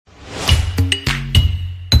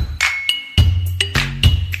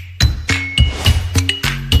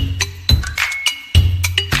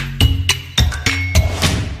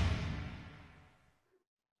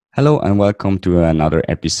Hello and welcome to another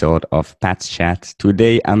episode of Pat's Chat.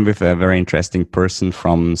 Today I'm with a very interesting person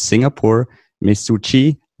from Singapore, Miss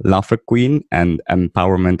Suchi, Lover Queen and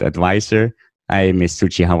Empowerment Advisor. Hi, Miss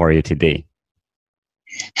Suchi, how are you today?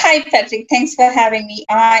 Hi, Patrick. Thanks for having me.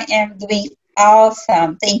 I am doing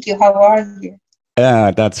awesome. Thank you. How are you?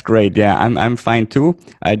 Yeah, that's great. Yeah, I'm fine too.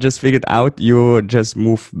 I just figured out you just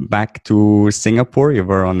moved back to Singapore. You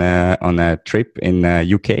were on a trip in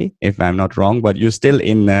UK, if I'm not wrong, but you're still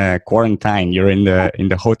in quarantine. You're in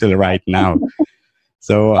the hotel right now.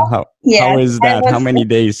 So how Yes, is I that? How was. many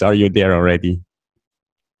days are you there already?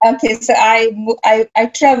 Okay, so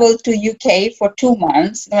I traveled to UK for 2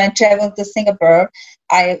 months. When I traveled to Singapore,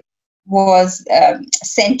 I was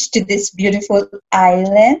sent to this beautiful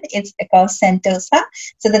island. It's called Sentosa.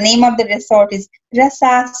 So the name of the resort is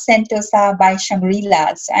Rasa Sentosa by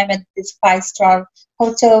Shangri-La. So I'm at this five-star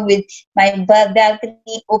hotel with my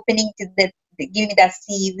balcony opening to the give me that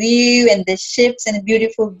sea view and the ships and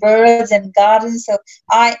beautiful birds and gardens. So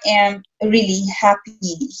I am really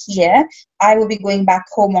happy here. I will be going back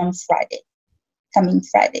home on Friday, coming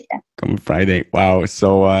Friday. Yeah. Come Friday. Wow.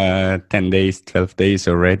 So 10 days, 12 days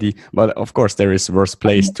already. But of course, there is worse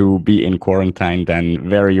place to be in quarantine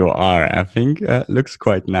than where you are. I think looks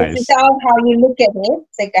quite It's nice. all how you look at it.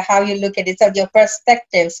 It's like how you look at it. So your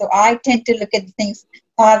perspective. So I tend to look at things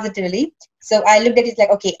positively. So I looked at it like,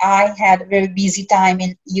 okay, I had a very busy time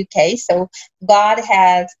in UK. So God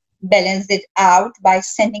has balanced it out by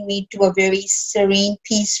sending me to a very serene,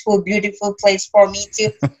 peaceful, beautiful place for me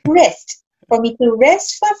to rest. For me to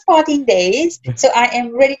rest for 14 days. So I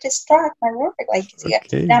am ready to start my work. Like, yeah,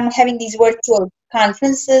 Okay. I'm having these virtual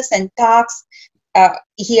conferences and talks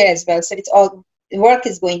here as well. So it's all work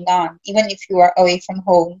is going on, even if you are away from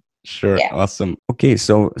home. Sure, Yeah. awesome. Okay,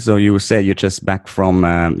 so you said you're just back from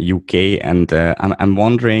UK, and I'm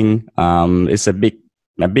wondering, it's a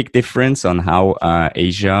big difference on how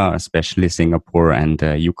Asia, especially Singapore and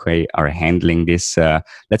UK, are handling this,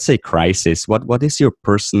 let's say, crisis. What is your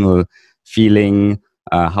personal feeling?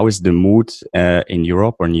 How is the mood in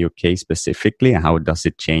Europe or in UK specifically? How does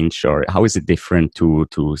it change, or how is it different to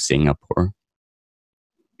Singapore?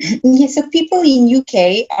 Yeah, so people in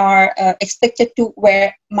UK are expected to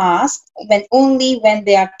wear masks when only when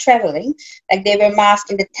they are traveling. Like they wear masks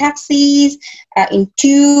in the taxis, in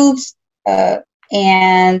tubes, uh,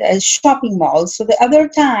 and shopping malls. So the other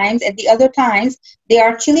times, they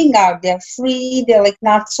are chilling out. They're free. They're like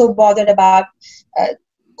not so bothered about uh,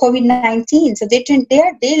 COVID-19. So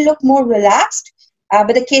they look more relaxed.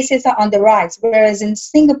 But the cases are on the rise. Whereas in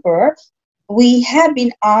Singapore, we have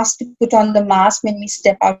been asked to put on the mask when we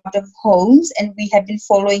step out of homes, and we have been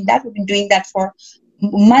following that. We've been doing that for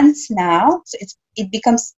months now. So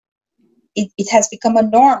it has become a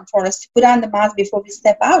norm for us to put on the mask before we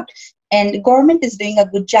step out. And the government is doing a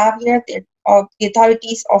good job here. The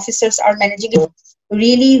authorities, officers are managing it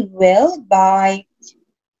really well by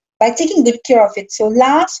taking good care of it. So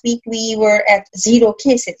last week we were at zero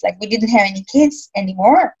cases, like we didn't have any cases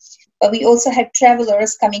anymore. But we also had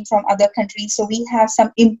travelers coming from other countries, so we have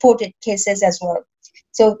some imported cases as well.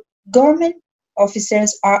 So government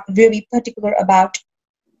officers are very particular about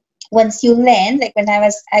once you land, like when I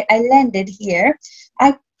landed here,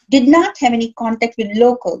 I did not have any contact with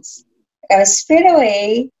locals. I was straight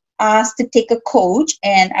away asked to take a coach,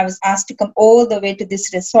 and I was asked to come all the way to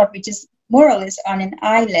this resort, which is more or less on an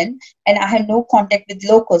island, and I had no contact with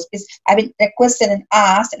locals because I've been requested and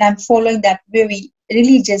asked, and I'm following that very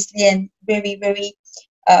religiously and very, very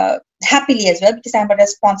happily as well because I'm a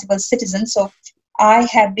responsible citizen. So I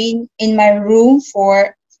have been in my room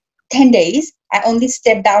for 10 days. I only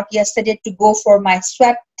stepped out yesterday to go for my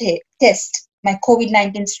swab test. My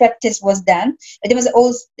COVID-19 swab test was done. But it was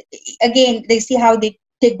also, again, they see how they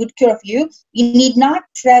take good care of you. You need not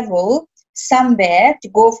travel somewhere to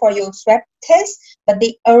go for your swab test, but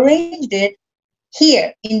they arranged it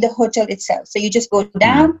here in the hotel itself. So you just go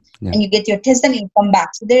down Yeah. and you get your test and you come back.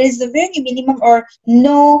 So there is a very minimum or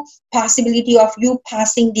no possibility of you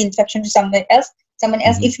passing the infection to someone else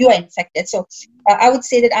if you are infected. So I would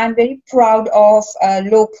say that I'm very proud of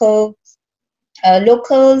locals,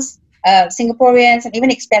 Singaporeans, and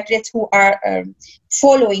even expatriates who are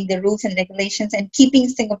following the rules and regulations and keeping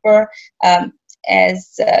Singapore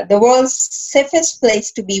as the world's safest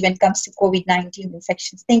place to be when it comes to COVID-19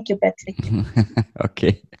 infections. Thank you, Patrick.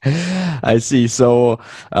 Okay, I see. So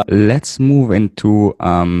let's move into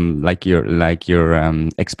like your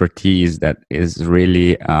expertise that is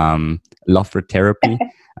really love for therapy.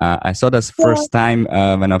 I saw this first time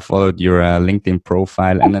when I followed your LinkedIn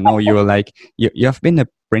profile, and I know you were like you have been a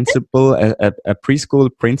principal, a preschool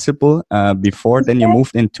principal before. Then you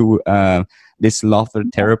moved into this laughter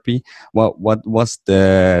therapy. What was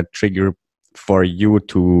the trigger for you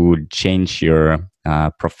to change your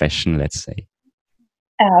profession, let's say?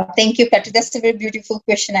 Thank you, Patrick. That's a very beautiful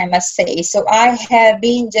question, I must say. So I have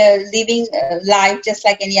been living life just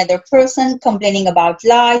like any other person, complaining about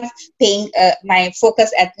life, paying my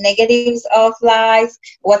focus at negatives of life,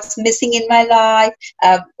 what's missing in my life,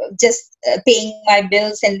 just paying my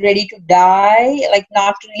bills and ready to die, like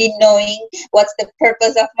not really knowing what's the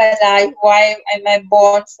purpose of my life, why am I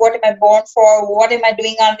born, what am I born for, what am I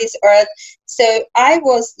doing on this earth. So I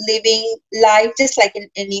was living life just like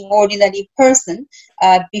any ordinary person.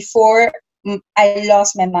 Before I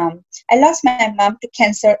lost my mom. I lost my mom to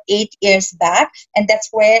cancer 8 years back. And that's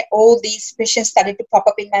where all these questions started to pop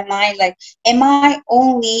up in my mind. Like, am I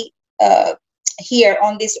only here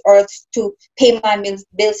on this earth to pay my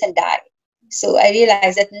bills and die? So I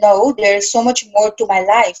realized that no, there's so much more to my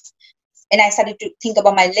life. And I started to think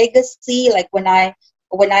about my legacy. Like when I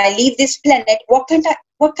leave this planet, what kind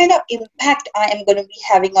of impact I am going to be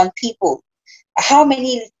having on people? How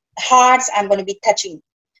many hearts I'm going to be touching?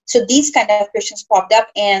 So these kind of questions popped up,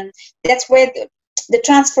 and that's where the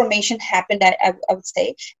transformation happened, I would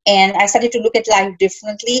say. And I started to look at life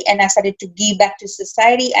differently, and I started to give back to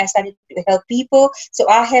society. I started to help people. So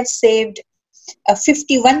I have saved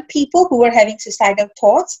 51 people who were having suicidal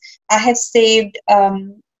thoughts. I have saved,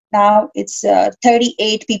 now it's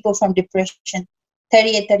 38 people from depression,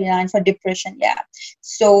 38, 39 for depression, yeah.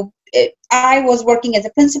 So I was working as a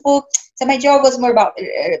principal. So my job was more about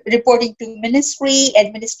reporting to ministry,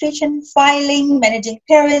 administration, filing, managing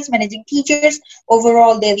parents, managing teachers,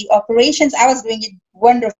 overall daily operations. I was doing it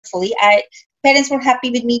wonderfully. Parents were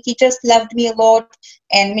happy with me, teachers loved me a lot,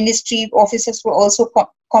 and ministry officers were also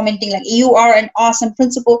commenting like, you are an awesome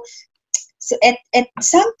principal. So at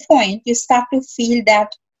some point, you start to feel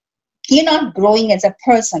that you're not growing as a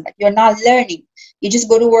person, like you're not learning. You just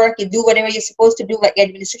go to work, you do whatever you're supposed to do, like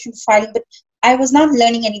administration, filing, but I was not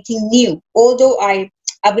learning anything new. Although I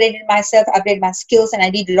upgraded myself, upgraded my skills, and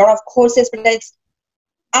I did a lot of courses, but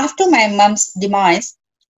after my mom's demise,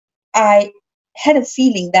 I had a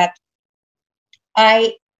feeling that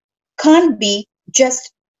I can't be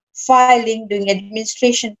just filing, doing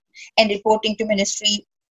administration, and reporting to ministry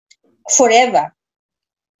forever.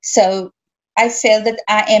 So I felt that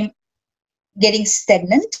I am getting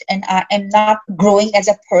stagnant and I am not growing as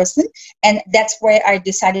a person. And that's where I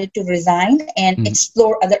decided to resign and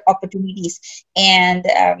explore other opportunities. And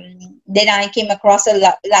then I came across a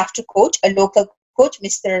laughter coach, a local coach,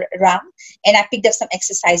 Mr. Ram, and I picked up some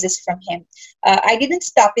exercises from him. I didn't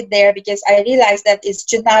stop it there because I realized that it's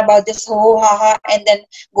just not about this whole ha and then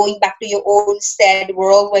going back to your own sad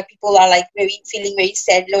world where people are like feeling very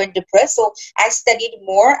sad, low and depressed. So I studied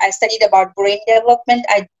more. I studied about brain development.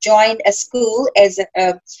 I joined a school as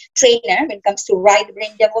a trainer when it comes to right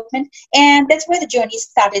brain development. And that's where the journey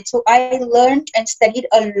started. So I learned and studied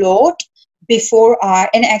a lot before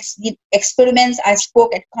and experiments. I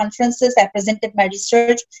spoke at conferences, I presented my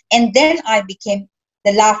research, and then I became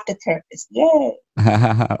the laughter therapist. Yay.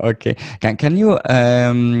 Okay. Can you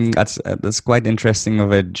that's quite interesting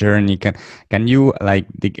of a journey. Can you like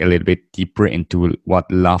dig a little bit deeper into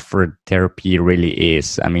what laughter therapy really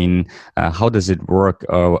is? I mean, how does it work,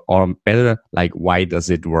 or better, like why does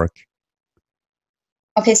it work?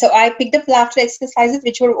 Okay, so I picked up laughter exercises,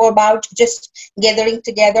 which were about just gathering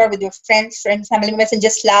together with your friends, family members, and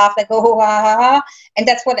just laugh like, oh, ha, ha, ha. And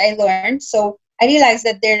that's what I learned. So I realized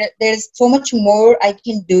that there's so much more I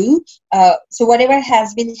can do. So whatever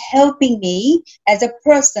has been helping me as a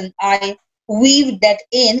person, I weave that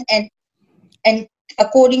in, and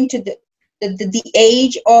according to the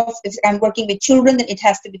age of, if I'm working with children, then it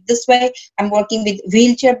has to be this way. I'm working with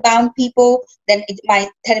wheelchair-bound people, then my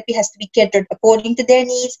therapy has to be catered according to their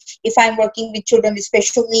needs. If I'm working with children with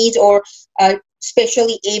special needs or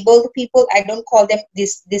specially abled people, I don't call them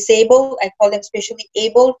disabled, I call them specially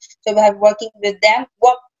abled. So I'm working with them.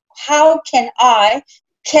 How can I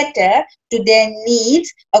cater to their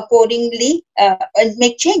needs accordingly and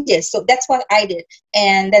make changes? So that's what I did.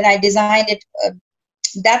 And then I designed it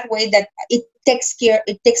that way that it takes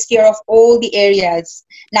care of all the areas,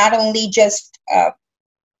 not only just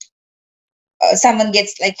someone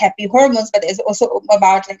gets like happy hormones, but it's also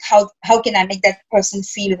about like how can I make that person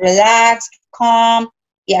feel relaxed, calm.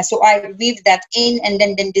 Yeah, so I weave that in and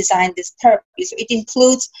then design this therapy. So it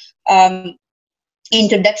includes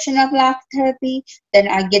introduction of laughter therapy. Then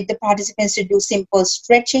I get the participants to do simple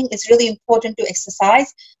stretching. It's really important to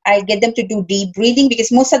exercise. I get them to do deep breathing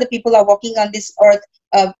because most of the people are walking on this earth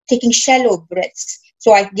taking shallow breaths.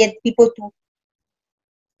 So I get people to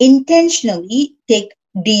intentionally take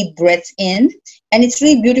deep breaths in. And it's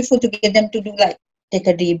really beautiful to get them to do like, take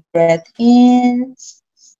a deep breath in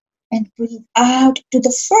and breathe out to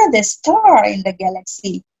the furthest star in the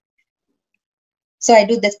galaxy. So I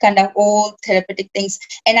do this kind of old therapeutic things.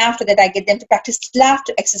 And after that, I get them to practice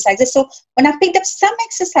laughter exercises. So when I picked up some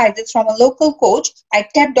exercises from a local coach, I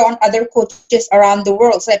tapped on other coaches around the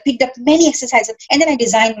world. So I picked up many exercises and then I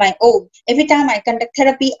designed my own. Every time I conduct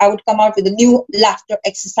therapy, I would come out with a new laughter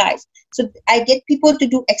exercise. So I get people to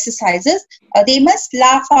do exercises. They must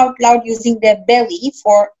laugh out loud using their belly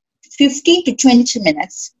for 15 to 20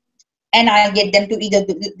 minutes. And I get them to either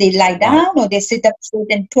they lie down or they sit up straight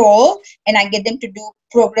and tall, and I get them to do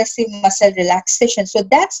progressive muscle relaxation. So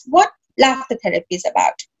that's what laughter therapy is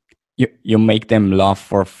about. You make them laugh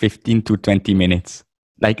for 15 to 20 minutes.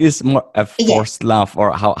 Like it's more a forced laugh,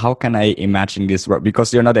 or how can I imagine this work?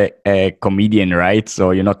 Because you're not a comedian, right?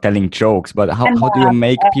 So you're not telling jokes, but how do you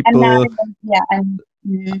make people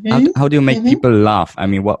how do you make people laugh? I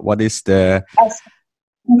mean, what is the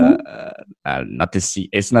not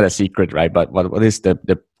it's not a secret, right? But what is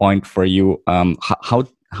the point for you?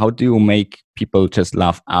 How do you make people just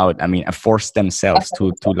laugh out? I mean, force themselves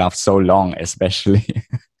to laugh so long, especially.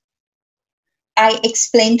 I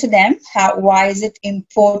explain to them why is it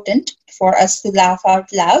important for us to laugh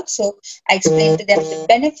out loud. So I explain to them the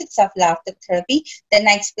benefits of laughter therapy. Then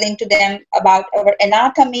I explain to them about our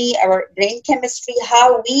anatomy, our brain chemistry,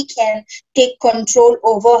 how we can take control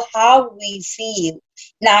over how we feel.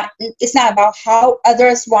 Now, it's not about how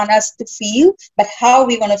others want us to feel, but how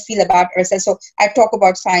we want to feel about ourselves. So I talk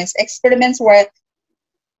about science experiments where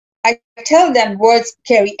I tell them words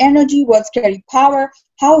carry energy, words carry power,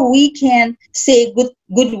 how we can say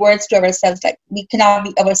good words to ourselves, like we cannot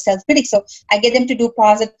be our self-critic. So I get them to do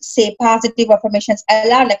say positive affirmations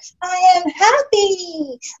aloud, like I am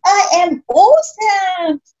happy, I am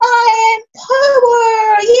awesome, I am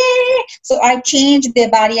power, yeah. So I change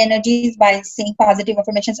their body energies by saying positive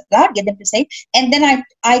affirmations aloud, get them to say, and then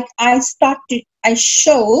I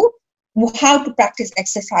show how to practice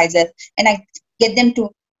exercises, and I get them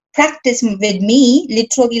to practice with me,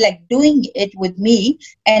 literally like doing it with me,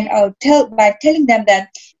 and by telling them that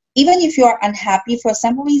even if you are unhappy for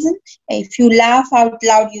some reason, if you laugh out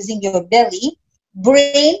loud using your belly,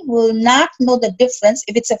 brain will not know the difference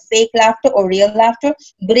if it's a fake laughter or real laughter.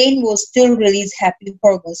 Brain will still release happy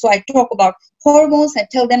hormones. So I talk about hormones. I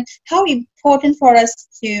tell them how important for us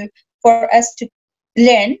to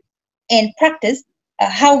learn and practice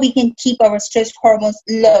how we can keep our stress hormones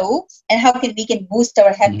low, and how we can boost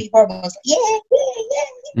our happy hormones. Yeah.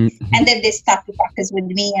 And then they start to practice with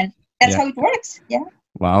me, and that's how it works. Yeah.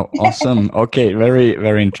 Wow, awesome. Okay, very,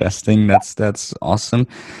 very interesting. That's awesome.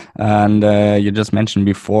 And you just mentioned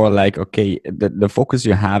before, like, okay, the focus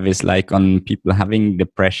you have is like on people having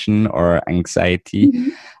depression or anxiety.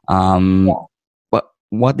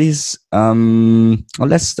 What is well,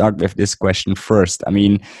 let's start with this question first. I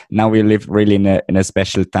mean, now we live really in a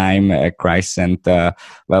special time, crisis, and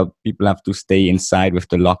well, people have to stay inside with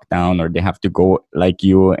the lockdown, or they have to go like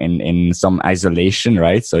you in some isolation,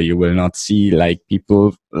 right? So you will not see like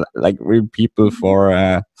people, like real people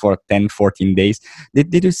for 10, 14 days.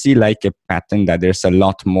 Did you see like a pattern that there's a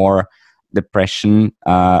lot more depression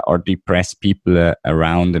or depressed people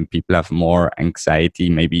around, and people have more anxiety?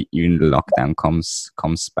 Maybe even the lockdown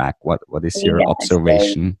comes back. What is your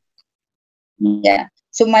observation?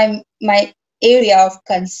 So my area of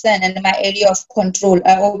concern and my area of control,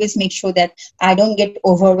 I always make sure that I don't get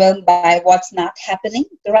overwhelmed by what's not happening,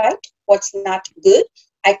 right? What's not good.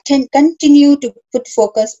 I can continue to put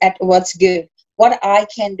focus at what's good, what I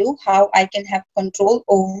can do, how I can have control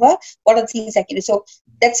over what are the things I can do. So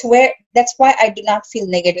that's why I do not feel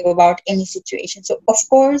negative about any situation. So of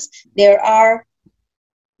course there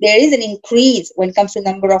is an increase when it comes to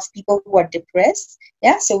number of people who are depressed.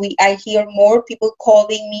 Yeah. So I hear more people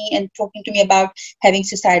calling me and talking to me about having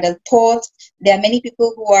suicidal thoughts. There are many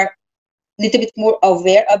people who are a little bit more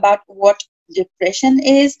aware about what depression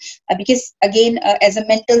is, because again, as a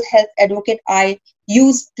mental health advocate, I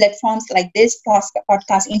use platforms like this,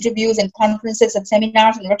 podcast interviews and conferences and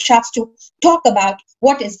seminars and workshops to talk about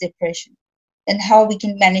what is depression and how we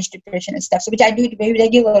can manage depression and stuff. So which I do it very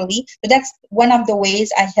regularly. So that's one of the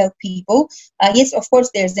ways I help people. Yes, of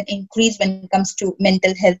course, there's an increase when it comes to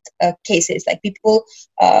mental health cases, like people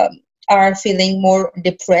are feeling more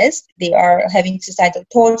depressed, they are having suicidal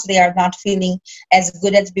thoughts, they are not feeling as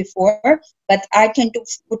good as before, but I tend to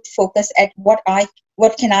put focus at what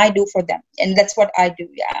can I do for them, and that's what I do.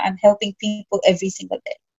 I'm helping people every single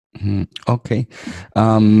day. Okay.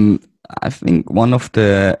 I think one of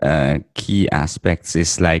the key aspects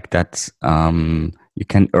is like that you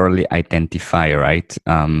can early identify, right?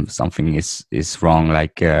 Something is wrong,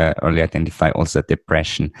 like early identify also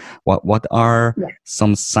depression. What are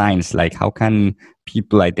some signs? Like how can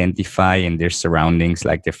people identify in their surroundings,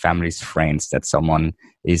 like their families, friends, that someone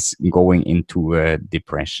is going into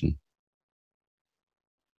depression?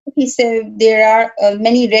 Okay, so there are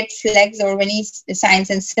many red flags or many signs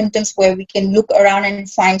and symptoms where we can look around and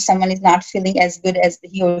find someone is not feeling as good as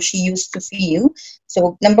he or she used to feel.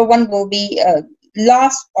 So number one will be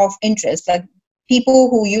loss of interest, like people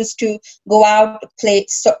who used to go out to play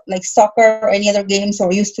like soccer or any other games,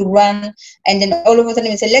 or used to run, and then all of a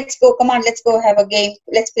sudden we say, let's go, come on, let's go have a game,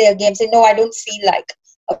 let's play a game. Say, no, I don't feel like.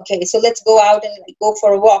 Okay, so let's go out and go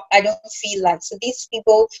for a walk. I don't feel like. So these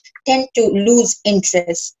people tend to lose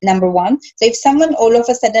interest, number one. So if someone all of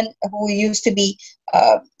a sudden who used to be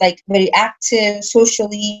like very active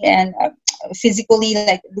socially and physically,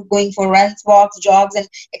 like going for runs, walks, jogs, and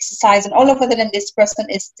exercise, and all of a sudden this person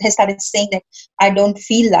has started saying that I don't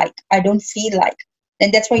feel like,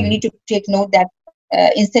 then that's why you need to take note that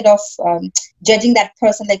instead of judging that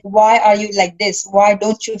person, like, why are you like this? Why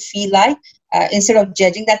don't you feel like? Instead of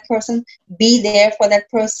judging that person, be there for that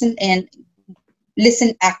person and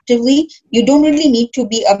listen actively. You don't really need to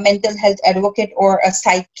be a mental health advocate or a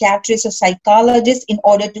psychiatrist or psychologist in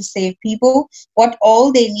order to save people. What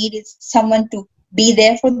all they need is someone to be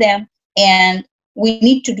there for them, and we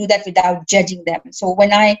need to do that without judging them. So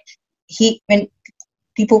when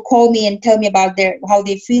people call me and tell me about how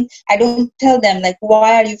they feel, I don't tell them like,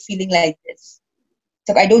 why are you feeling like this?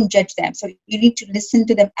 So I don't judge them. So you need to listen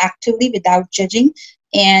to them actively without judging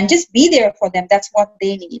and just be there for them. That's what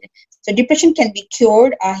they need. So depression can be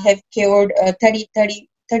cured. I have cured 32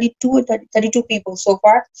 or 32 people so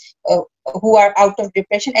far who are out of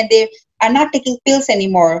depression, and they are not taking pills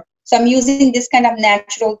anymore. So I'm using this kind of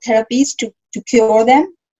natural therapies to cure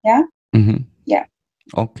them. Yeah. Mm-hmm. Yeah.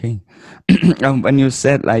 Okay. When you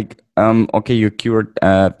said like, okay, you cured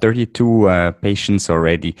 32 patients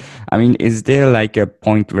already. I mean, is there like a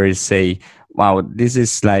point where you say, wow, this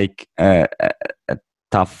is like a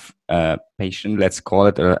tough patient, let's call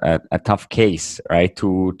it a tough case, right?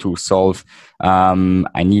 To solve.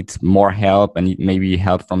 I need more help. I need maybe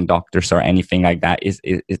help from doctors or anything like that.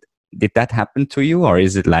 Did that happen to you, or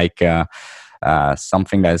is it like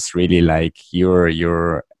something that's really like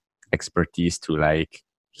your expertise to like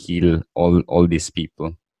heal all these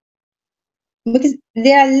people? Because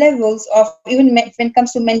there are levels of, even when it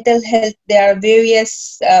comes to mental health, there are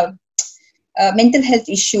various mental health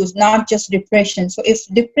issues, not just depression. So if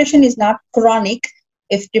depression is not chronic,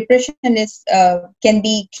 if depression is can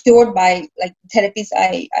be cured by like therapies,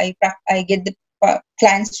 I get the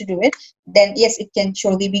clients to do it, then yes, it can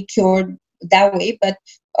surely be cured that way. But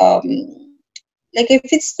like if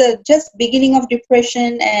it's the just beginning of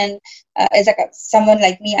depression, and as like someone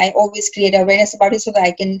like me, I always create awareness about it so that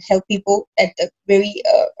I can help people at a very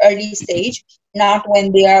early stage, not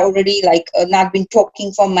when they are already like not been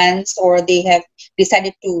talking for months, or they have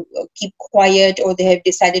decided to keep quiet, or they have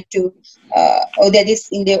decided to or they're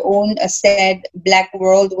just in their own sad black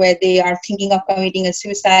world where they are thinking of committing a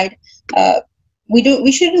suicide. We don't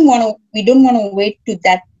want to wait to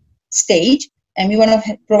that stage, and we want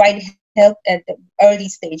to provide help at the early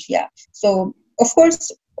stage. Yeah. So of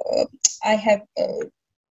course, I have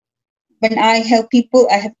when I help people,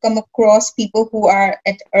 I have come across people who are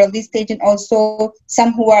at early stage, and also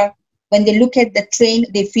some who are, when they look at the train,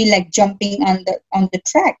 they feel like jumping on the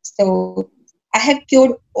track. So I have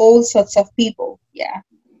cured all sorts of people. Yeah.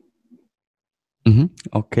 Mm-hmm.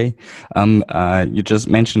 Okay. You just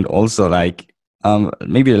mentioned also like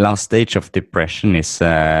maybe the last stage of depression is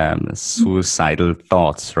suicidal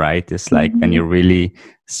thoughts, right? It's like when you really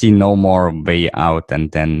see no more way out,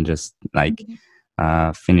 and then just like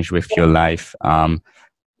finish with your life. How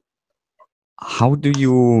do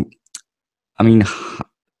you? I mean,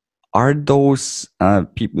 are those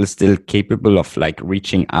people still capable of like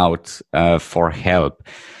reaching out for help?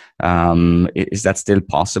 Is that still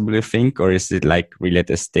possible, you think, or is it like really at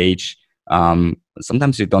a stage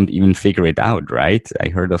sometimes you don't even figure it out, right? I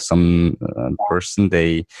heard of some person,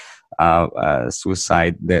 they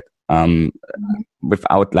suicide that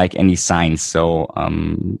without like any signs, so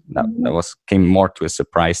that was came more to a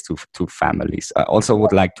surprise to families. I also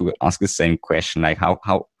would like to ask the same question, like how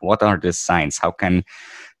what are the signs? How can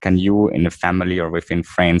you in a family or within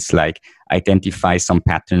friends like identify some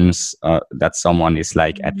patterns that someone is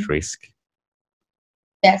like at risk?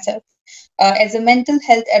 Yeah. So as a mental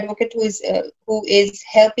health advocate who is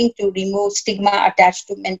helping to remove stigma attached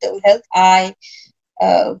to mental health, I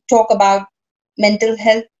talk about mental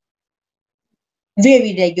health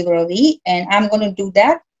very regularly, and I'm going to do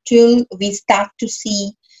that till we start to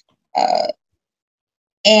see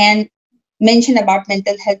and mention about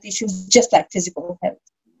mental health issues just like physical health.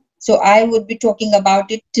 So I would be talking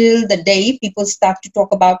about it till the day people start to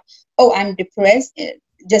talk about, oh, I'm depressed,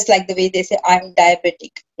 just like the way they say I'm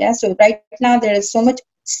diabetic. Yeah. So right now there is so much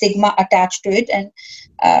stigma attached to it, and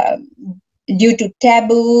due to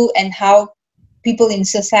taboo and how people in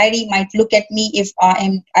society might look at me if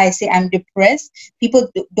I say I'm depressed,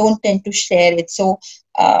 people don't tend to share it. So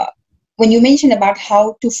when you mention about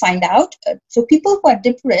how to find out, so people who are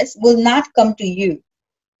depressed will not come to you.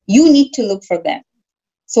 You need to look for them.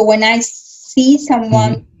 So when I see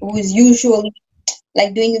someone who is usually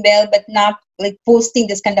like doing well, but not like posting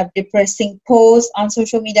this kind of depressing posts on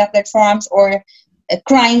social media platforms, or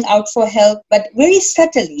crying out for help, but very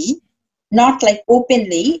subtly, not like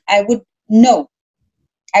openly, I would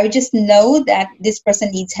just know that this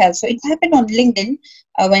person needs help. So it happened on LinkedIn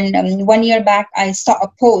when 1 year back I saw a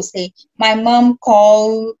post say, my mom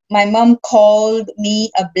called me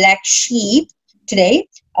a black sheep today.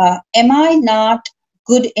 Am I not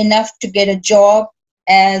good enough to get a job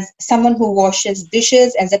as someone who washes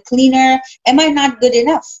dishes, as a cleaner? Am I not good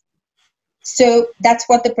enough? So that's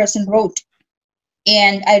what the person wrote.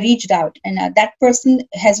 And I reached out, and that person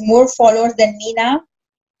has more followers than me now,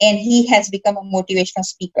 and he has become a motivational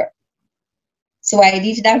speaker. So I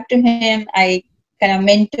reached out to him. I kind of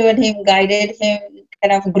mentored him, guided him,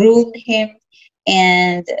 kind of groomed him,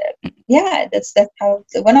 and that's how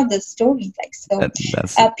one of the stories. Like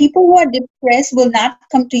so, people who are depressed will not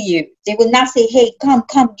come to you. They will not say, "Hey, come,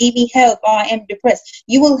 give me help," or "I am depressed."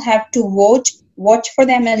 You will have to watch for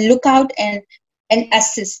them, and look out and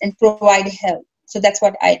assist and provide help. So that's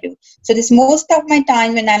what I do. So this most of my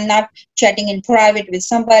time when I'm not chatting in private with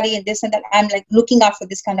somebody and this and that, I'm like looking out for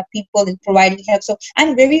this kind of people and providing help. So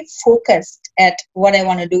I'm very focused at what I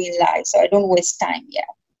want to do in life. So I don't waste time. Yeah.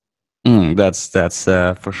 That's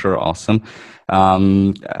for sure awesome.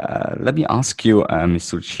 Let me ask you,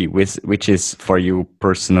 Ms. Suchi, which is for you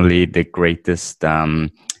personally the greatest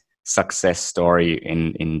success story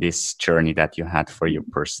in this journey that you had for you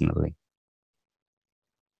personally?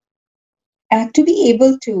 To be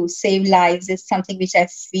able to save lives is something which I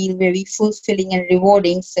feel very fulfilling and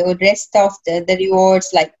rewarding. So the rest of the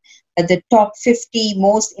rewards, like the top 50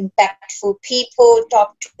 most impactful people,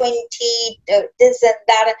 top 20, this and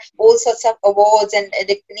that, all sorts of awards and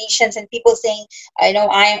recognitions, and people saying,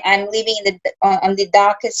 I'm living in on the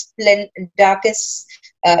darkest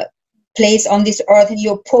place on this earth, and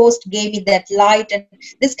your post gave me that light, and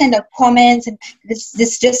this kind of comments, and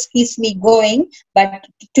this just keeps me going. But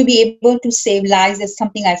to be able to save lives is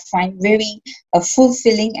something I find very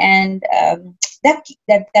fulfilling, and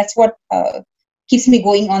that's what keeps me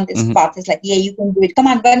going on this path. It's like, yeah, you can do it. Come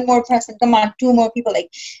on, one more person. Come on, two more people.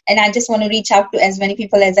 And I just want to reach out to as many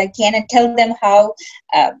people as I can and tell them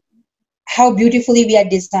how beautifully we are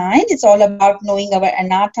designed. It's all about knowing our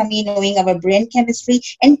anatomy, knowing our brain chemistry,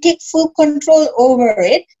 and take full control over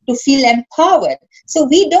it to feel empowered. So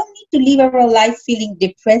we don't need to live our life feeling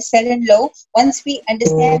depressed, sad, and low. Once we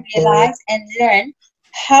understand, realize, and learn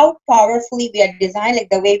how powerfully we are designed, like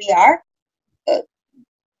the way we are,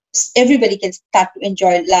 everybody can start to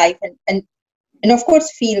enjoy life and of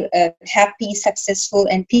course feel happy, successful,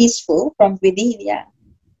 and peaceful from within. Yeah.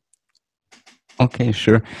 Okay,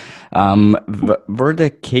 sure. Were there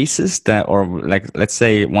cases that, or like, let's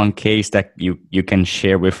say one case that you can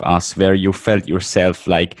share with us where you felt yourself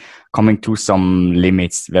like coming to some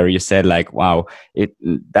limits, where you said like, wow,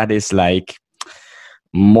 that is like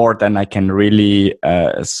more than I can really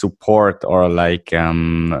support, or like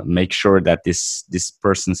make sure that this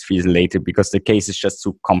person feels later because the case is just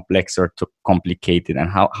too complex or too complicated. And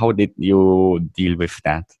how did you deal with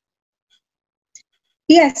that?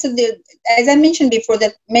 Yeah, so as I mentioned before,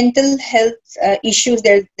 the mental health issues,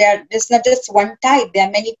 there's not just one type. There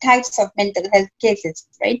are many types of mental health cases,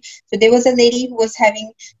 right? So there was a lady who was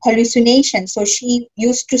having hallucinations. So she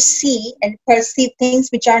used to see and perceive things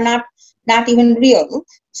which are not even real.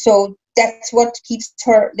 So that's what keeps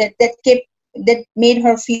her, that made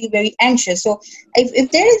her feel very anxious. So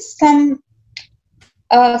if there is some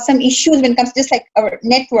issues when it comes to just like our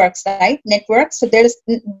networks, right? Networks. So there's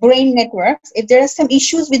brain networks. If there are some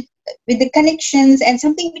issues with the connections and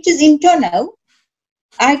something which is internal,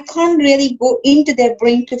 I can't really go into their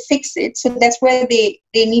brain to fix it. So that's where they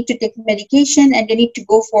need to take medication, and they need to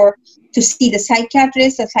go to see the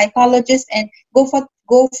psychiatrist, a psychologist, and go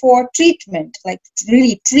for treatment, like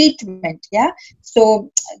really treatment. Yeah.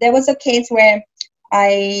 So there was a case where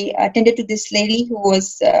I attended to this lady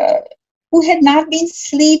who had not been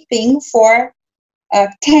sleeping for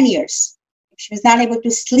 10 years. She was not able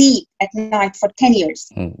to sleep at night for 10 years.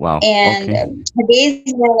 Oh, wow. And Okay. her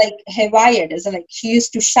days were like haywire. So like she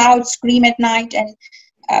used to shout, scream at night, and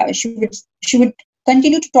she would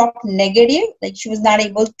continue to talk negative. Like she was not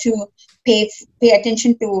able to pay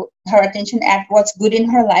attention to her attention at what's good in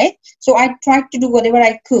her life. So I tried to do whatever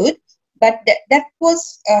I could, but that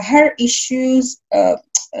was her issues.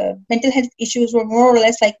 Mental health issues were more or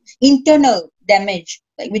less like internal damage,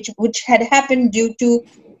 like which had happened due to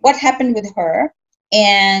what happened with her,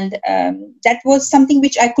 and that was something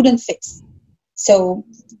which I couldn't fix. So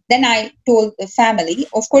then I told the family.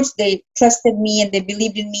 Of course, they trusted me and they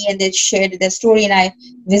believed in me and they shared their story. And I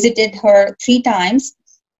visited her 3 times.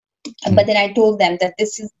 But then I told them that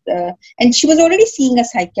this is, and she was already seeing a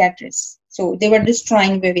psychiatrist. So they were just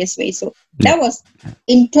trying various ways. So that was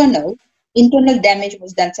internal damage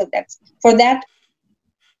was done. So that's for that.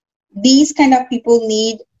 These kind of people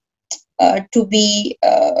need to be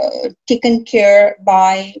taken care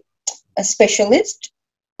by a specialist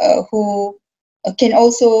who can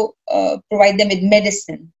also provide them with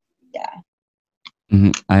medicine. Yeah.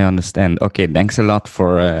 I understand. Okay, thanks a lot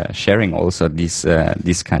for sharing also these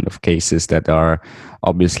kind of cases that are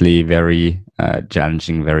obviously very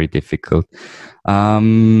challenging, very difficult.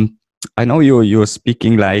 I know you're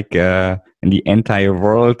speaking like in the entire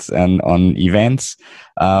world and on events.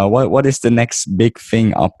 What is the next big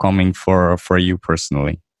thing upcoming for you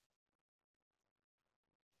personally?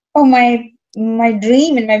 Oh, my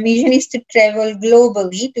dream and my vision is to travel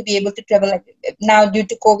globally, to be able to travel. Like now, due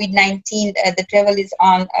to COVID-19, the travel is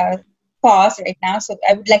on pause right now. So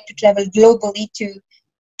I would like to travel globally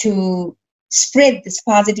to spread this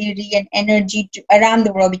positivity and energy around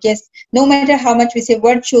the world, because no matter how much we say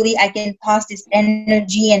virtually, I can pass this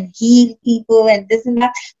energy and heal people and this and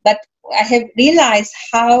that, but I have realized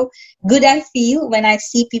how good I feel when I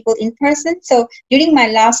see people in person. So during my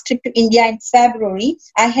last trip to India in February,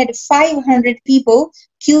 I had 500 people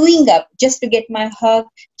queuing up just to get my hug,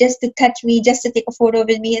 just to touch me, just to take a photo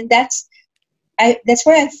with me. And that's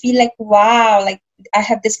where I feel like, wow, like I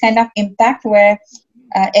have this kind of impact where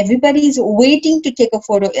everybody is waiting to take a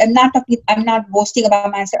photo. I'm not boasting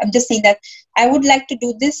about myself. I'm just saying that I would like to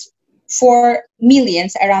do this for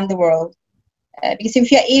millions around the world. Because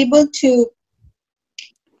if you're able to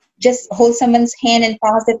just hold someone's hand and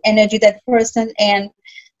pass that energy to that person, and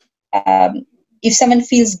if someone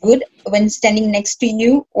feels good when standing next to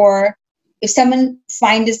you, or if someone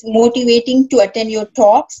finds it motivating to attend your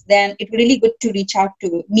talks, then it's really good to reach out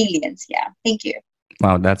to millions. Yeah, thank you.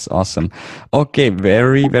 Wow, that's awesome. Okay,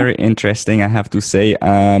 very, very interesting, I have to say.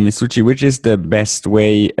 Ms. Suchi, which is the best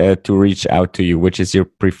way to reach out to you? Which is your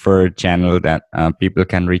preferred channel that people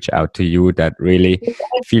can reach out to you that really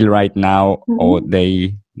feel right now, or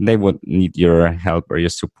they would need your help or your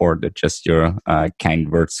support, or just your kind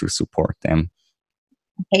words to support them?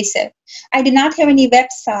 Okay, so I did not have any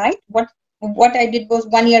website. What I did was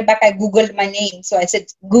 1 year back, I Googled my name. So I said,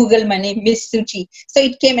 Google my name, Miss Suchi. So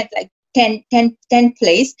it came at like 10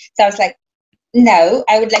 place. So I was like, no,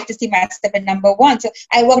 I would like to see myself at number 1. So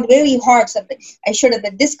I worked very hard. So I showed up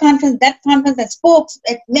at this conference, that conference, and spoke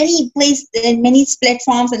at many places and many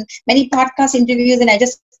platforms and many podcast interviews. And I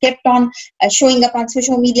just kept on showing up on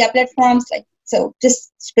social media platforms, so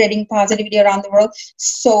just spreading positivity around the world.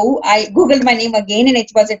 So I Googled my name again, and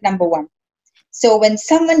it was at number 1. So when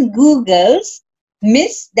someone Googles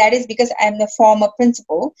Miss, that is because I'm the former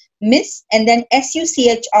principal, Miss, and then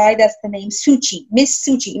SUCHI, that's the name, Suchi, Miss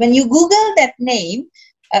Suchi. When you Google that name,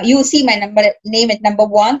 you will see my name at number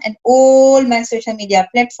 1, and all my social media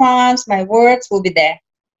platforms, my works will be there.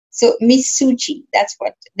 So Miss Suchi, that's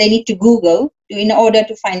what they need to Google in order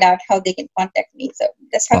to find out how they can contact me. So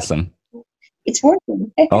that's how awesome. It's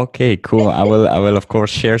working. Okay, cool. I will of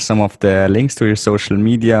course share some of the links to your social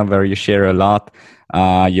media where you share a lot.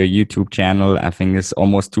 Your YouTube channel, I think, is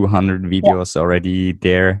almost 200 videos already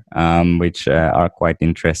there, which are quite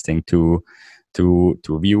interesting to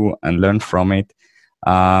view and learn from it.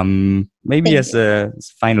 Maybe as a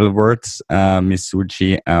final words, Ms.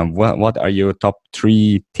 Suchi, what are your top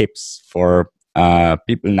 3 tips for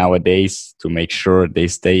people nowadays to make sure they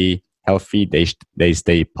stay healthy, they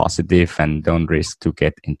stay positive, and don't risk to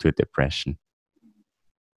get into depression?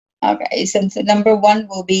 Okay, so number 1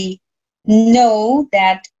 will be, know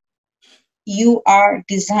that you are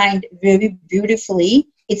designed very beautifully.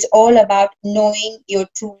 It's all about knowing your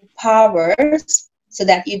true powers so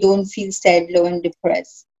that you don't feel sad, low, and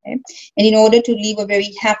depressed. Okay? And in order to live a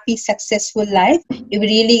very happy, successful life, it's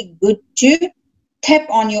really good to tap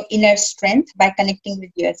on your inner strength by connecting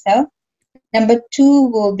with yourself. Number 2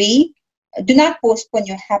 will be do not postpone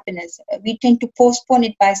your happiness. We tend to postpone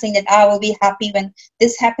it by saying that I will be happy when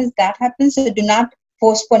this happens, that happens. So do not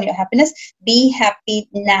postpone your happiness. Be happy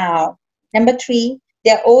now. Number 3,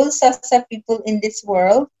 there are all sorts of people in this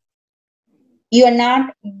world. You are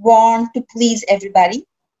not born to please everybody.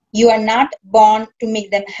 You are not born to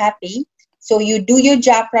make them happy. So you do your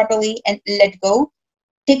job properly and let go.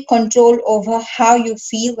 Take control over how you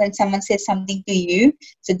feel when someone says something to you.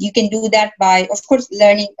 So you can do that by, of course,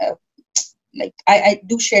 learning. Like I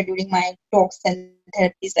do share during my talks and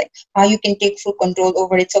therapies, like how you can take full control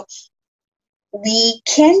over it. So we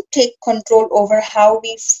can take control over how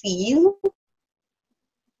we feel,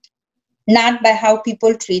 not by how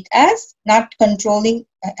people treat us, not controlling.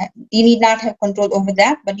 You need not have control over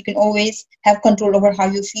that, but you can always have control over how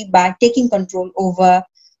you feel by taking control over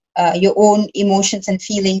your own emotions and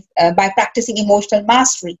feelings by practicing emotional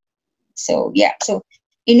mastery. So yeah, so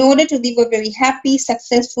in order to live a very happy,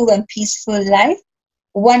 successful, and peaceful life,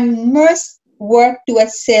 one must work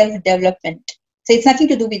towards self-development. So it's nothing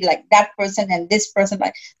to do with like that person and this person.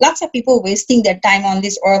 Like lots of people wasting their time on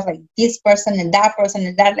this earth, like this person and that person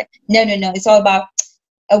and that. Like no. It's all about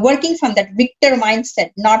working from that victor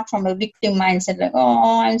mindset, not from a victim mindset. Like,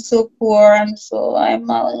 oh, I'm so poor.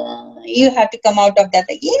 You have to come out of that.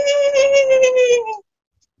 Like, yay!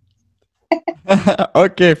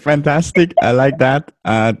 Okay, fantastic. I like that.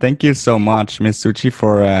 Thank you so much, Miss Suchi,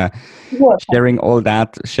 for sharing all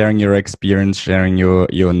that, sharing your experience, sharing your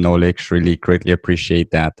knowledge. Really greatly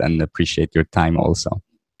appreciate that and appreciate your time also.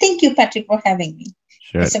 Thank you, Patrick, for having me.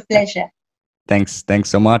 Sure. It's a pleasure. Thanks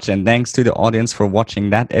so much, and thanks to the audience for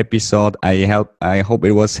watching that episode. I hope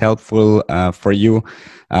it was helpful for you.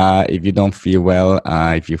 If you don't feel well,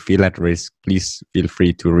 if you feel at risk, please feel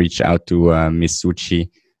free to reach out to Miss Suchi.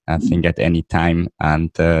 I think at any time.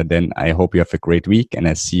 And then I hope you have a great week, and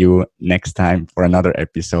I see you next time for another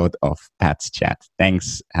episode of Pat's Chat.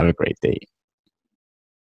 Thanks. Have a great day.